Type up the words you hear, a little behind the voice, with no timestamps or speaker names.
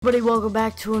Everybody, welcome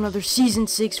back to another Season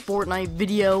 6 Fortnite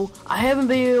video. I haven't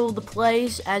been able to play,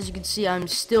 as you can see I'm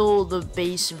still the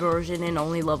base version and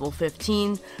only level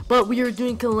 15, but we are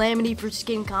doing Calamity for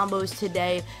skin combos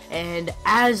today, and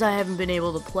as I haven't been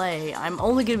able to play, I'm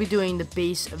only going to be doing the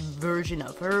base version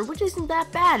of her, which isn't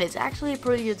that bad. It's actually a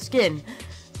pretty good skin.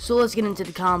 So let's get into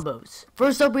the combos.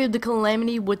 First up, we have the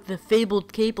Calamity with the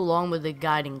Fabled Cape along with the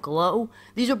Guiding Glow.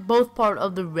 These are both part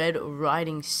of the Red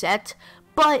Riding set,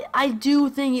 but I do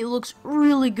think it looks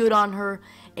really good on her,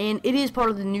 and it is part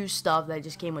of the new stuff that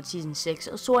just came with Season 6,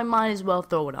 so I might as well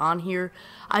throw it on here.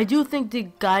 I do think the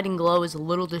Guiding Glow is a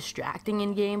little distracting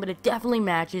in-game, but it definitely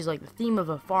matches like the theme of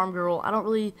a farm girl. I don't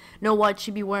really know why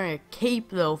she'd be wearing a cape,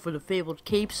 though, for the Fabled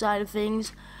Cape side of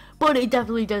things, but it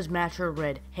definitely does match her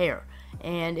red hair.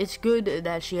 And it's good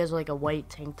that she has like a white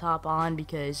tank top on,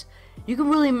 because you can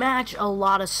really match a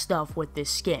lot of stuff with this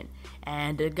skin.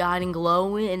 And the Guiding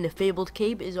Glow and the Fabled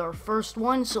Cape is our first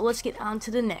one, so let's get on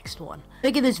to the next one.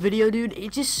 Making this video, dude,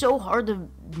 it's just so hard to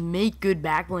make good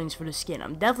backblings for the skin.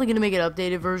 I'm definitely going to make an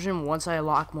updated version once I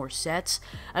unlock more sets.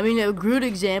 I mean, a good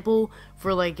example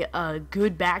for like a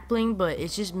good backbling, but it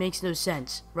just makes no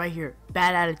sense. Right here,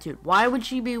 Bad Attitude. Why would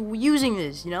she be using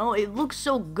this? You know, it looks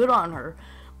so good on her.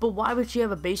 But why would she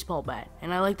have a baseball bat?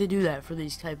 And I like to do that for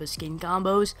these type of skin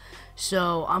combos.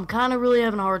 So I'm kind of really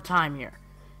having a hard time here.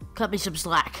 Cut me some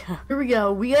slack. Here we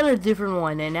go. We got a different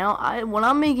one. And now when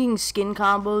I'm making skin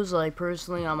combos, like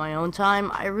personally on my own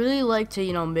time, I really like to,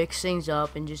 you know, mix things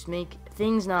up and just make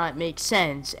things not make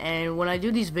sense. And when I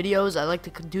do these videos, I like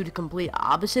to do the complete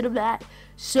opposite of that.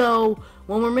 So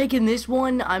when we're making this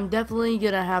one, I'm definitely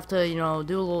gonna have to, you know,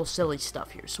 do a little silly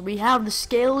stuff here. So we have the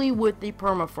Scaly with the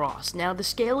permafrost. Now the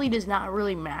Scaly does not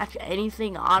really match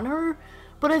anything on her,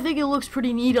 but I think it looks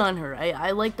pretty neat on her.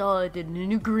 I like the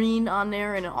new green on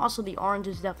there, and also the orange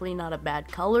is definitely not a bad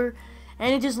color.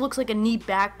 And it just looks like a neat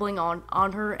back bling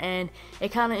on her, and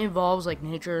it kind of involves like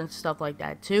nature and stuff like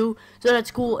that too. So that's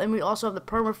cool. And we also have the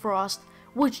permafrost,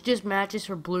 which just matches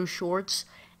her blue shorts.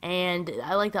 And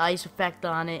I like the ice effect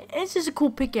on it. And it's just a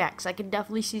cool pickaxe. I can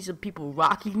definitely see some people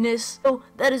rocking this. So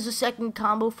that is the second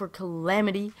combo for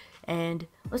Calamity. And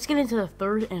let's get into the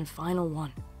third and final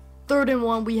one. Third and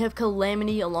one, we have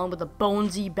Calamity along with the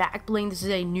Bonesy back bling. This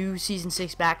is a new Season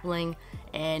 6 back bling,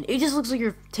 and it just looks like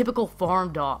your typical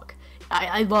farm dog.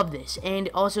 I love this. And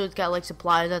also it's got like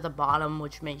supplies at the bottom,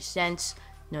 which makes sense,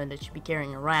 knowing that you'd be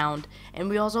carrying around. And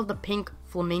we also have the pink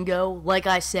flamingo. Like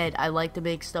I said, I like to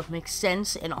make stuff make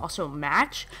sense and also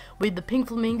match, with the pink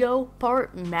flamingo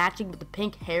part matching with the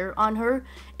pink hair on her,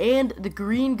 and the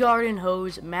green garden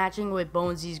hose matching with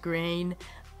Bonesy's green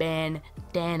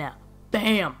bandana.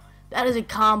 Bam! That is a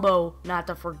combo not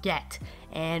to forget.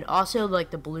 And also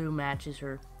like the blue matches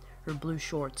her blue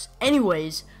shorts.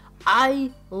 Anyways,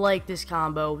 I like this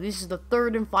combo. This is the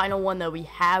third and final one that we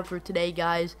have for today,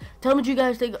 guys. Tell me what you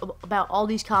guys think about all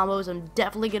these combos. I'm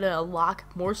definitely going to unlock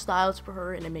more styles for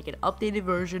her and make an updated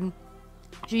version.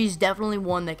 She's definitely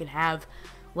one that can have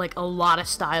like a lot of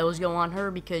styles go on her,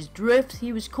 because Drift,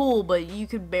 he was cool, but you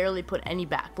could barely put any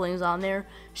back blings on there.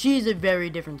 She's a very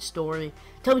different story.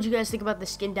 Tell me what you guys think about the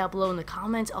skin down below in the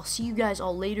comments. I'll see you guys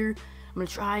all later. I'm going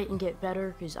to try and get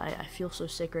better, because I feel so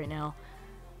sick right now.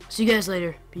 See you guys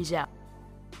later. Peace out.